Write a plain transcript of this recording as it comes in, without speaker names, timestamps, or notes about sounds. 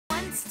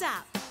can't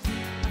stop.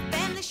 A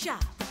family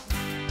shop.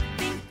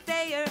 Think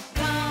Thayer.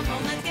 Come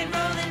on, let's get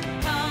rolling.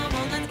 Come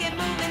on, let's get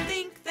moving.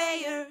 Think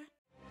Thayer.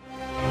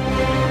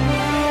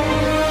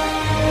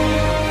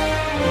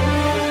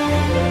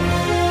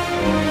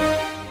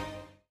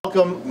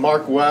 Welcome,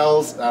 Mark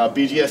Wells,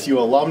 BGSU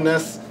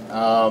alumnus,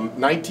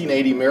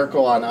 1980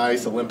 Miracle on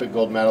Ice Olympic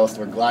gold medalist.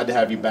 We're glad to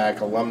have you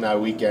back. Alumni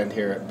weekend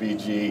here at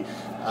BG.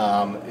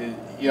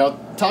 You know,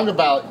 talk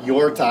about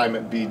your time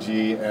at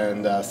BG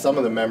and some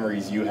of the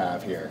memories you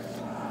have here.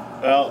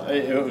 Well,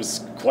 it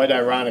was quite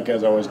ironic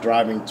as I was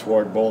driving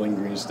toward Bowling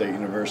Green State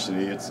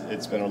University.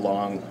 It's been a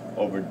long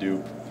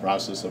overdue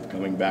process of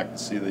coming back to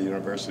see the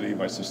university.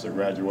 My sister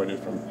graduated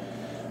from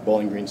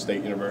Bowling Green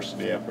State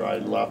University after I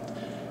left.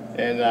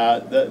 And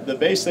the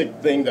basic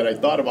thing that I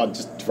thought about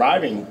just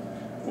driving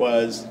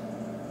was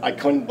I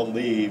couldn't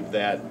believe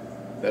that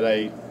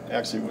I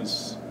actually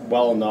was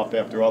well enough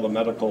after all the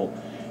medical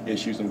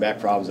issues and back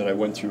problems that I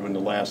went through in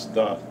the last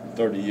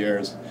 30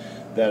 years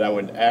that I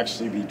would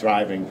actually be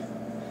driving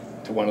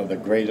to one of the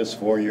greatest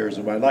 4 years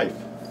of my life.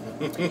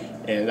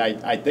 And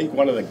I think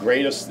one of the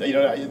greatest, you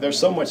know, there's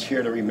so much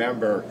here to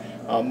remember,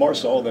 more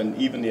so than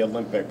even the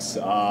Olympics,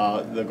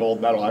 the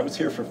gold medal. I was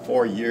here for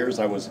 4 years.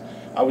 I was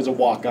a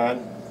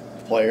walk-on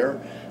player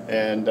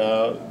and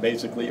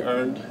basically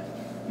earned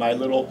my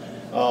little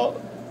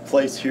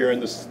place here in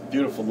this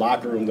beautiful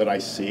locker room that I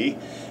see.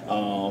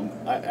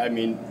 I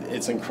mean,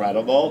 it's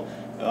incredible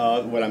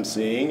what I'm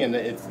seeing, and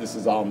this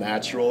is all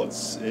natural.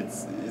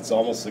 It's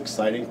almost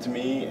exciting to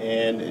me,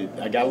 and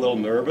I got a little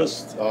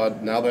nervous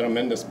now that I'm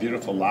in this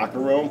beautiful locker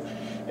room,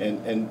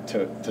 and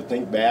to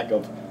think back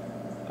of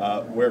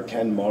where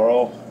Ken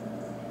Morrow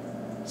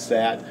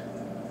sat,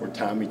 where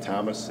Tommy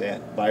Thomas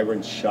sat,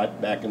 Byron Schutt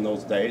back in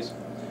those days.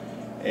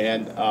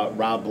 And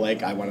Rob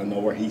Blake, I want to know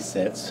where he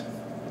sits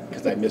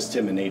because I missed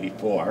him in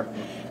 '84.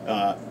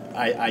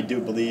 I do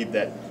believe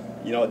that,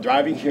 you know,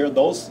 driving here,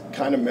 those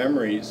kind of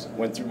memories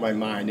went through my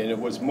mind. And it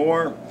was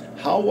more,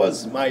 how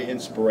was my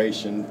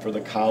inspiration for the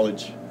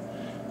college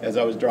as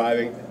I was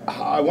driving?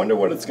 I wonder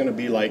what it's going to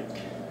be like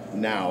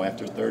now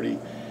after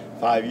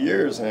 35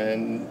 years.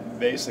 And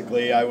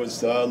basically, I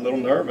was a little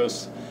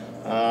nervous.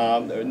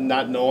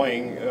 Not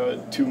knowing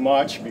too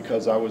much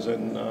because I was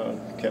in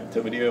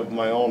captivity of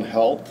my own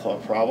health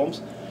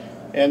problems,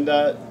 and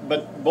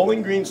but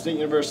Bowling Green State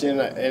University,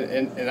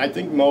 and I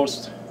think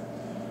most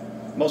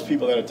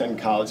people that attend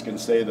college can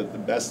say that the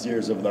best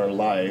years of their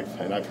life,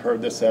 and I've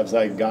heard this as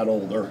I got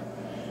older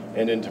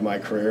and into my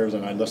careers,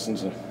 and I listened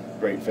to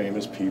great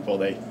famous people.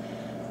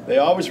 They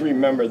always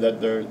remember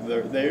that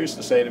they used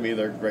to say to me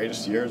their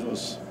greatest years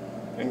was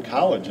in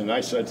college, and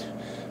I said,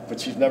 but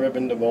she's never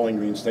been to Bowling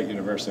Green State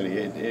University.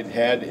 It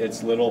had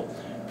its little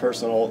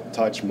personal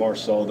touch more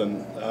so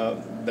than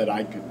that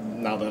I could.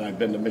 Now that I've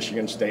been to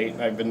Michigan State,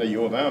 I've been to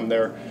U of M.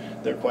 They're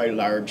quite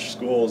large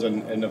schools,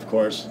 and of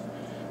course,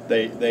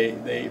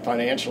 they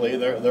financially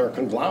they're a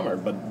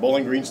conglomerate. But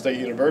Bowling Green State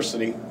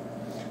University,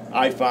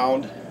 I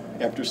found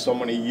after so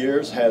many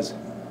years has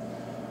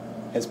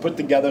put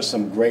together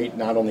some great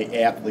not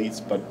only athletes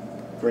but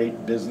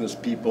great business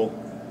people,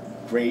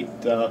 great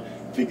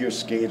figure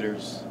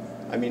skaters.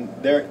 I mean,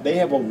 they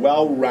have a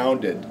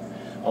well-rounded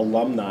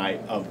alumni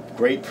of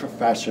great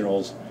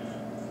professionals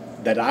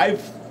that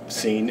I've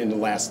seen in the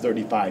last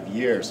 35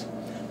 years.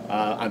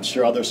 I'm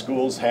sure other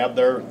schools have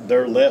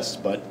their lists,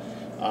 but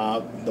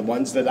the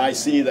ones that I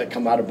see that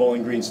come out of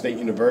Bowling Green State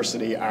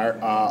University are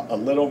a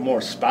little more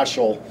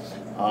special.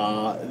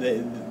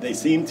 They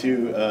seem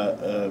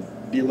to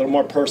be a little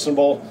more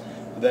personable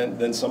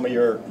than some of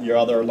your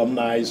other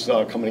alumni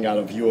coming out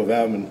of U of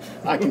M, and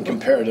I can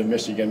compare it to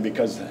Michigan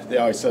because they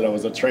always said I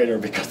was a traitor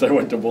because I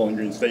went to Bowling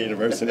Green State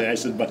University. I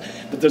said, but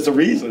there's a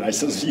reason. I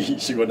said, you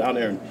should go down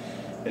there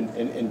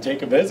and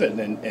take a visit,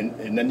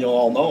 and then you'll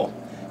all know.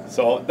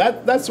 So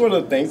that's one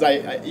of the things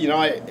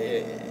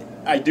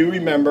I do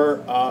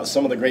remember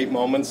some of the great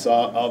moments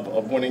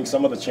of winning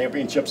some of the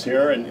championships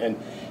here, and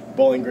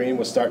Bowling Green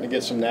was starting to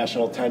get some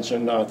national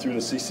attention through the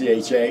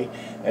CCHA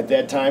at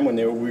that time when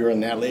we were in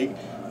that league.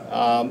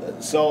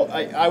 So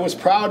I was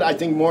proud, I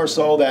think more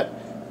so that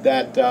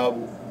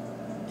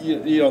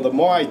you know, the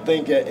more I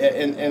think,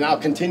 and I'll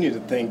continue to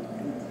think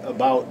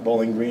about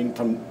Bowling Green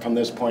from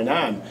this point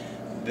on,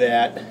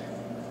 that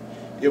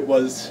it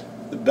was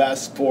the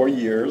best 4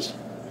 years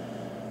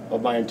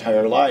of my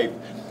entire life.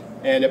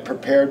 And it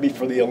prepared me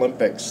for the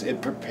Olympics.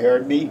 It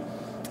prepared me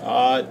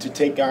to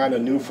take on a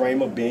new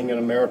frame of being an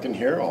American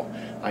hero.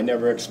 I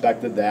never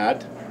expected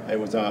that. It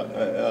was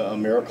a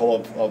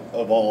miracle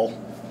of all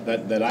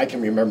that I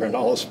can remember in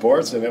all the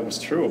sports, and it was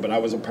true, but I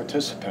was a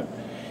participant.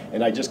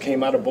 And I just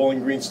came out of Bowling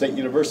Green State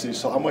University,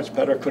 so how much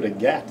better could it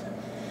get?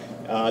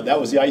 That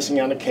was the icing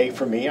on the cake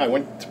for me. I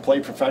went to play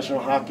professional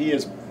hockey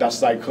as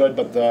best I could,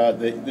 but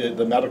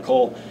the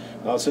medical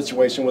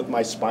situation with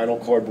my spinal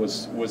cord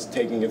was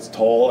taking its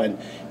toll,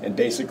 and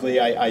basically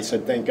I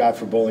said thank God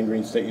for Bowling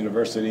Green State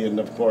University, and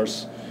of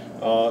course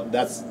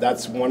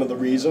that's one of the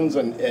reasons.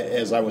 And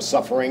as I was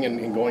suffering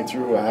and going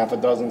through a half a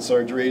dozen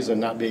surgeries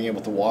and not being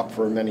able to walk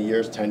for many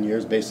years, 10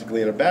 years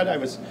basically in a bed, I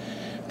was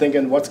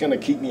thinking, what's going to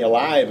keep me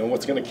alive and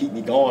what's going to keep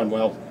me going?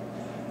 Well,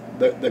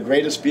 the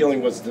greatest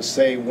feeling was to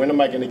say, when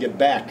am I going to get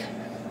back?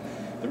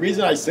 The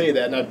reason I say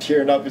that and I'm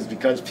tearing up is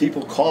because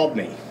people called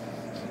me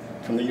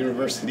from the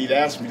university to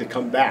ask me to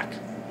come back.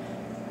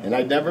 And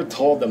I never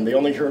told them. They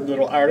only heard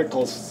little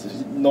articles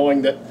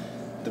knowing that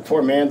the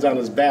poor man's on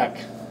his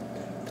back.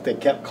 But they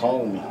kept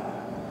calling me.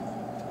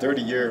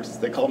 30 years.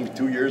 They called me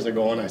 2 years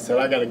ago and I said,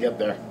 I got to get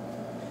there.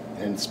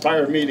 It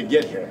inspired me to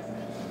get here.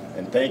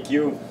 And thank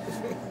you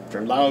for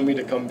allowing me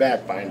to come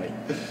back finally.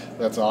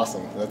 That's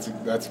awesome.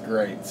 That's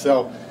great.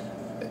 So,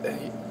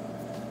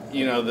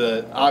 you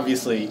know,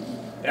 obviously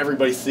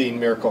everybody's seen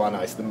Miracle on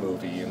Ice, the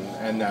movie,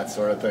 and that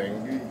sort of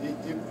thing.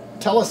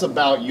 Tell us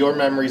about your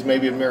memories,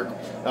 maybe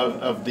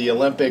of the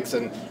Olympics,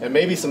 and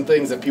maybe some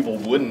things that people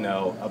wouldn't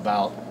know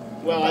about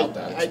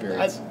that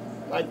experience.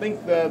 I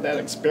think that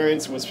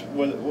experience was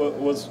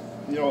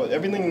you know,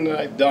 everything that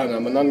I've done.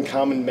 I'm an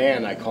uncommon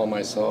man, I call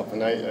myself,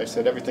 and I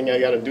said everything I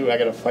got to do, I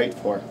got to fight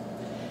for.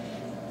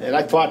 And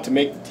I fought to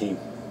make the team,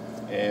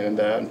 and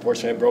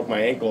unfortunately I broke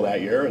my ankle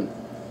that year, and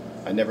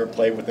I never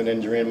played with an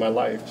injury in my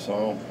life,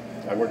 so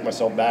I worked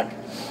myself back.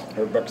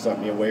 Herb Brooks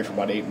sent me away for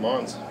about 8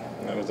 months.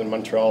 I was in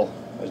Montreal.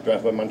 I was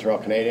drafted by Montreal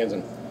Canadiens,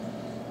 and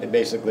they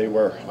basically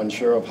were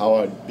unsure of how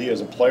I'd be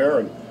as a player,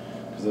 and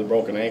because of the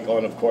broken ankle.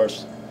 And of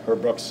course,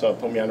 Herb Brooks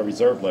put me on a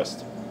reserve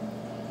list.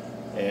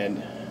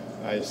 And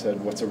I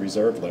said, "What's a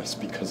reserve list?"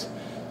 Because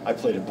I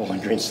played at Bowling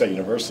Green State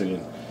University,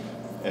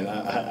 and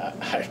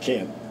I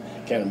can't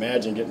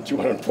imagine getting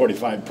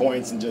 245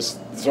 points and just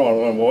throwing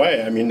them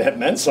away. I mean, that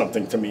meant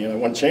something to me, and I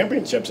won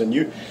championships.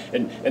 And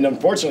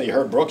unfortunately,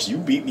 Herb Brooks, you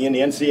beat me in the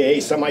NCAA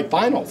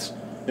semifinals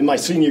in my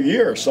senior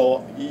year.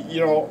 So,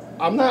 you know,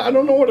 I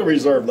don't know what a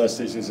reserve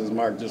list is. He says,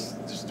 "Mark,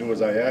 just do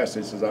as I ask."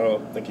 He says, "I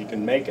don't think you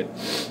can make it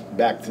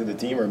back to the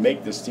team or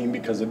make this team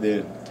because of the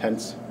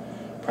intense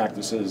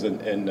practices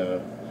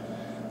and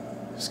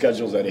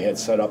schedules that he had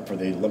set up for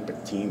the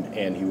Olympic team."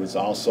 And he was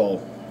also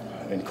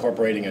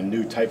incorporating a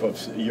new type of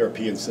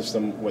European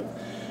system with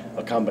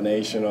a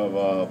combination of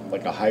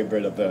like a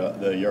hybrid of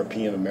the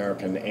European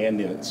American and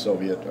the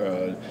Soviet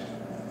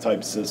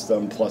type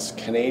system plus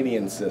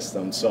Canadian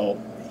system. So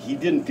he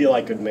didn't feel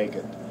I could make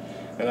it.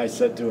 And I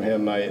said to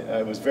him,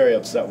 I was very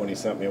upset when he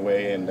sent me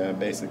away, and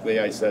basically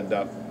I said,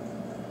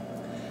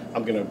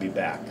 I'm going to be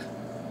back.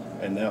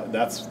 And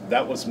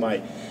that was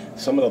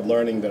some of the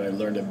learning that I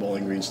learned at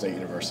Bowling Green State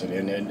University.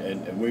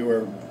 And we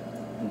were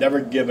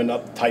never given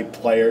up type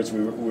players.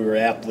 We were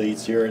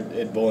athletes here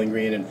at Bowling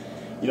Green, and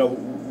you know,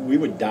 we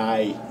would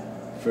die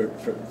for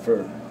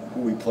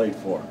who we played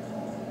for.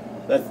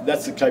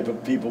 That's the type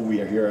of people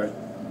we are here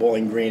at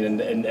Bowling Green,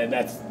 and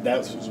that's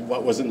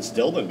what was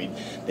instilled in me.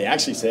 They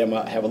actually say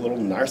I have a little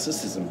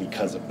narcissism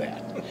because of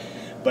that.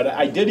 But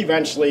I did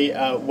eventually.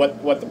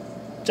 What the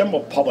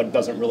general public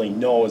doesn't really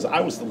know is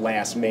I was the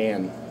last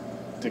man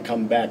to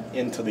come back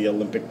into the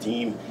Olympic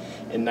team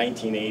in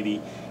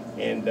 1980.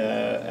 And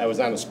I was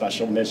on a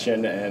special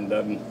mission, and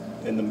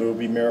in the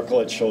movie Miracle,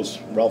 it shows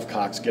Ralph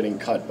Cox getting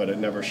cut, but it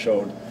never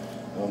showed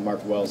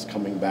Mark Wells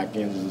coming back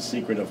in as a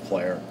secretive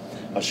player,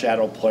 a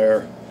shadow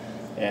player,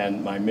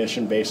 and my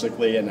mission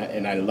basically,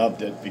 and I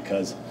loved it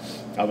because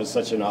I was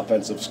such an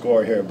offensive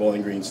scorer here at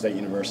Bowling Green State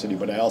University,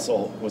 but I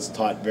also was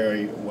taught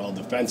very well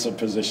defensive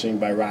positioning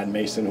by Ron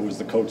Mason, who was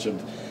the coach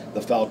of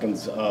the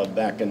Falcons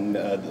back in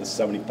the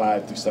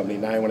 75 through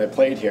 79 when I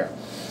played here.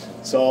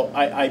 So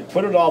I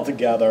put it all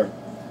together.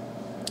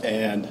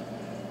 And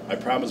I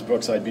promised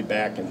Brooks I'd be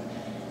back,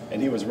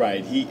 and he was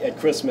right. At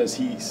Christmas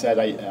he said,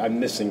 I'm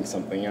missing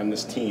something on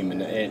this team,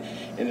 and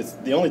it's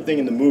the only thing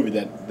in the movie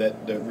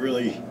that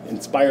really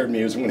inspired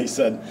me was when he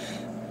said,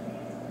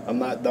 I'm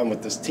not done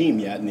with this team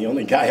yet, and the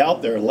only guy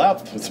out there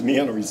left was me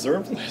on a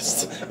reserve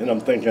list. And I'm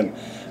thinking,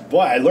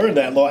 boy, I learned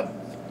that a lot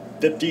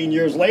 15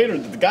 years later.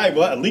 The guy,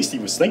 well, at least he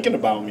was thinking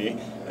about me.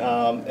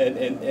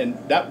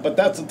 But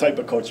that's the type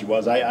of coach he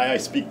was. I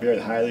speak very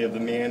highly of the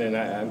man, and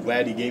I'm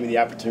glad he gave me the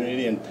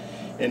opportunity.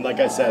 And like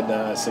I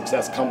said,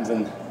 success comes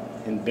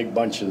in big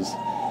bunches,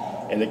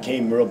 and it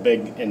came real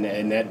big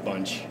in that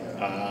bunch.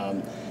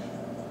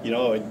 You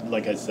know,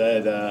 like I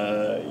said,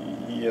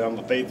 you know, I'm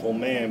a faithful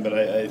man, but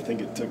I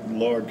think it took the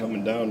Lord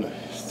coming down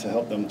to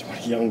help them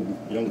 20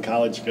 young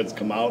college kids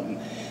come out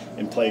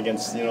and play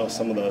against, you know,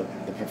 some of the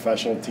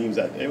professional teams.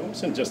 That it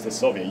wasn't just the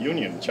Soviet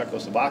Union. The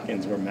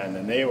Czechoslovakians were men,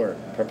 and they were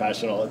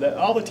professional.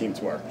 All the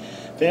teams were.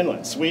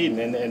 Finland, Sweden,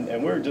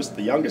 and we were just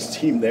the youngest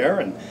team there,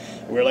 and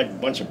we were like a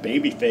bunch of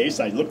baby face.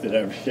 I looked at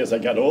every as I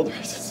got older.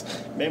 I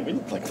said, man, we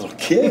look like little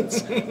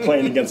kids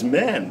playing against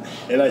men.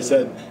 And I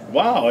said,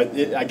 wow,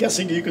 I guess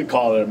you could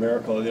call it a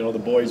miracle. You know, the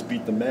boys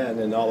beat the men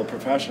and all the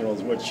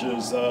professionals, which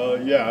is,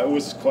 yeah, it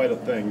was quite a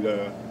thing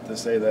to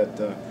say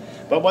that.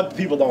 But what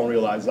people don't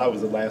realize, I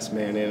was the last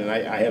man in, and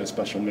I had a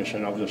special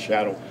mission. I was a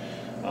shadow.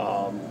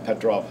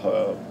 Petrov,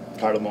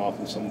 Kardamov,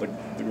 and some of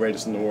the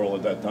greatest in the world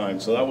at that time.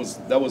 So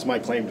that was my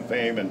claim to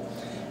fame. And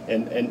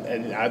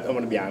I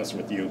want to be honest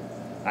with you,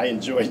 I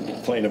enjoyed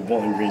playing at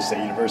Bowling Green State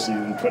University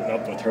and putting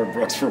up with Herb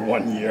Brooks for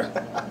 1 year.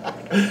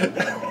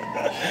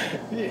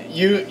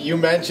 You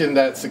mentioned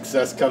that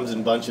success comes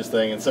in bunches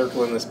thing, and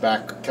circling this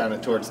back kind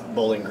of towards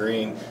Bowling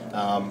Green.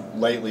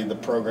 Lately, the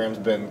program's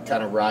been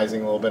kind of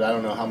rising a little bit. I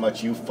don't know how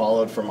much you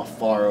followed from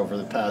afar over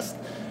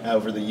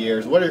the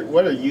years.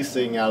 What are you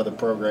seeing out of the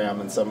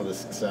program and some of the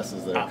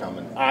successes that are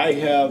coming? I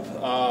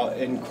have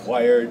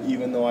inquired,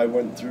 even though I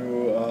went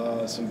through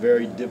some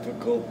very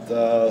difficult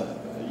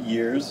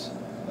years.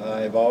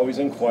 I've always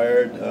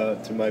inquired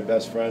to my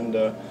best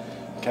friend,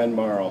 Ken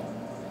Morrow.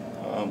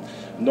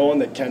 Knowing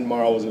that Ken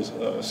Morrow was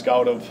a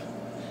scout of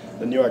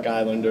the New York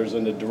Islanders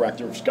and the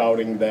director of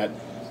scouting, that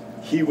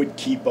he would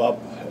keep up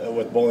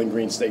with Bowling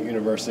Green State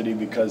University,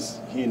 because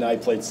he and I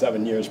played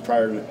 7 years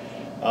prior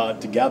to,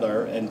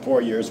 together, and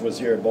 4 years was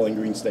here at Bowling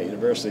Green State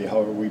University.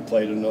 However, we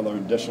played another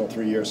additional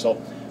 3 years.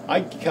 So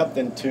I kept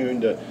in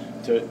tune to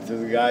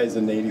the guys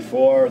in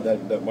 '84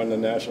 that won the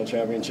national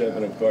championship,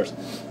 and of course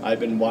I've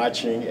been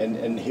watching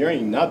and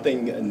hearing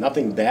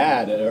nothing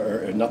bad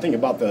or nothing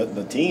about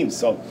the team.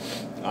 So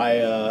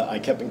I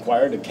kept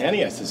inquiring to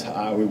Kenny. I says,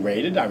 "Are we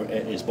rated?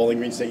 Is Bowling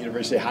Green State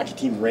University hockey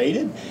team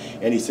rated?"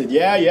 And he said,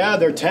 "Yeah,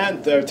 they're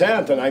 10th. They're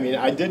 10th." And I mean,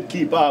 I did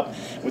keep up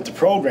with the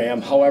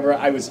program. However,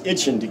 I was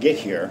itching to get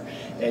here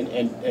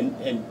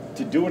and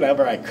to do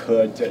whatever I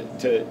could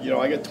to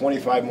I got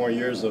 25 more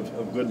years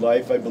of good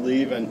life, I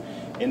believe, and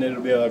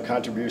it'll be a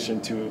contribution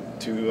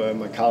to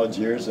my college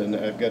years, and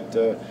I've got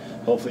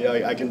hopefully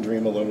I can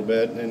dream a little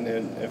bit, and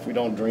if we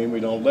don't dream,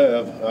 we don't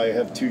live. I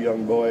have 2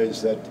 young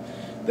boys that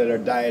are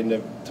dying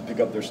to pick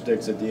up their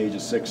sticks at the age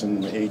of 6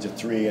 and the age of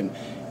 3, and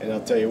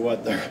I'll tell you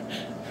what,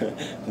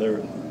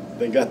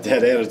 they got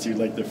that attitude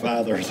like their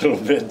father a little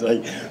bit,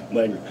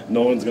 like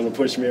no one's going to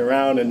push me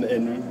around,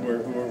 and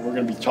we're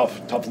going to be tough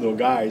little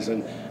guys.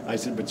 And I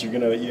said, but you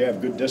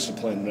have good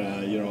discipline,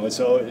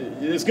 so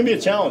it's going to be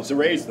a challenge to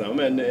raise them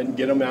and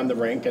get them on the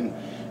rink, and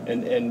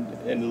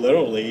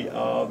literally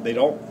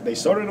they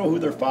sort of know who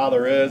their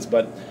father is,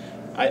 but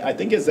I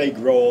think as they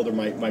grow older,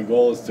 my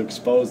goal is to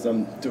expose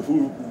them to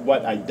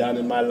what I've done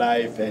in my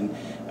life, and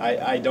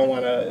I don't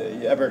want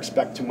to ever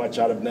expect too much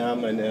out of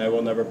them, and I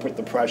will never put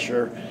the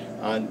pressure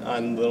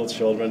on little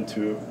children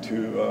to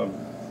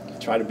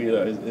try to be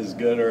as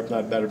good or if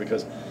not better,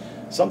 because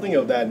something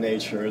of that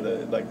nature,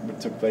 like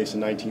what took place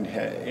in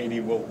 1980,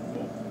 we'll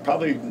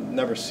probably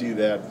never see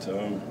that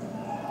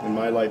in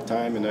my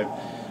lifetime. And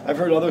I've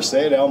heard others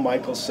say it. Al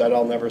Michaels said,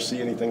 "I'll never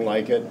see anything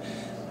like it."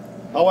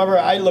 However,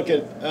 I look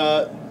at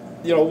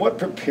what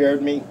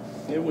prepared me.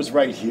 It was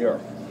right here.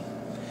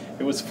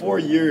 It was 4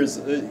 years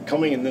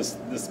coming in this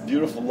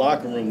beautiful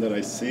locker room that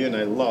I see and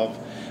I love.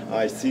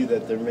 I see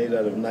that they're made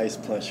out of nice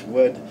plush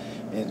wood,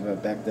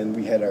 and back then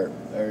we had our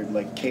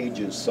like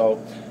cages. So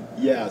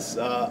yes,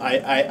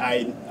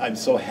 I'm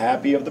so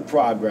happy of the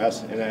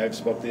progress, and I've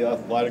spoke to the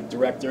athletic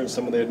director and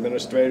some of the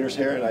administrators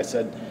here, and I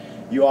said,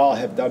 you all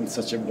have done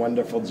such a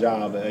wonderful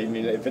job. I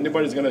mean, if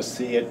anybody's going to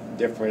see it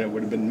different, it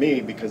would have been me,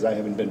 because I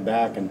haven't been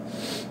back, and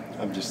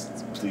I'm just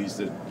pleased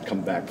to come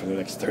back for the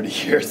next 30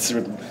 years.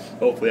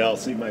 Hopefully I'll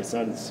see my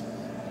sons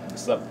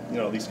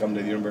at least come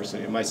to the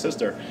university. And my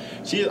sister,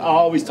 she's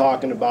always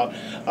talking about,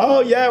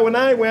 oh yeah, when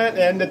I went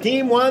and the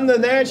team won the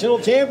national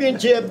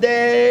championship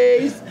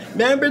days.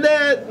 Remember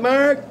that,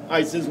 Mark?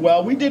 I says,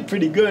 well, we did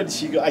pretty good.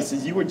 I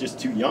says, you were just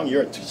too young.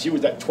 She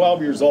was at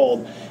 12 years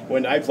old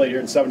when I played here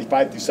in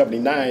 75 through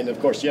 79. Of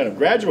course, she ended up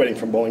graduating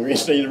from Bowling Green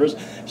State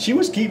University. She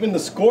was keeping the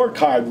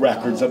scorecard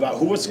records about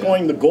who was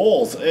scoring the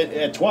goals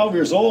at 12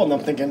 years old. And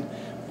I'm thinking,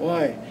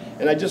 boy.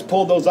 And I just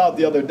pulled those out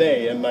the other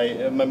day, and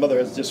my mother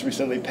has just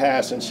recently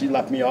passed, and she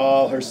left me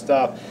all her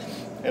stuff.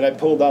 And I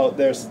pulled out,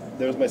 there's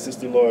my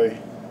sister Lori,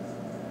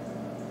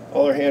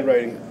 all her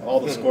handwriting, all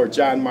the score,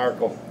 John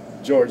Markle,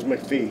 George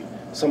McPhee,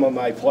 some of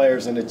my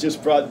players, and it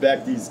just brought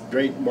back these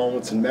great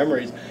moments and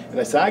memories. And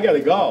I said, I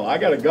gotta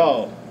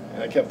go.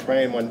 And I kept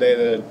praying one day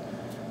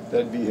that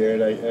I'd be here,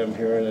 and I am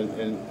here,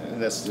 and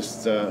that's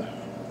just,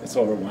 it's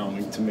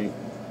overwhelming to me.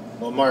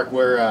 Well, Mark,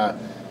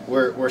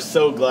 we're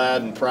so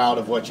glad and proud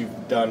of what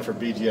you've done for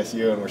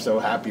BGSU, and we're so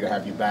happy to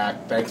have you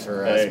back. Thanks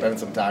for spending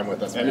some time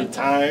with us, man.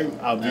 Anytime,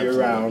 I'll be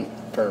around.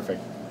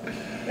 Perfect.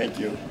 Thank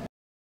you.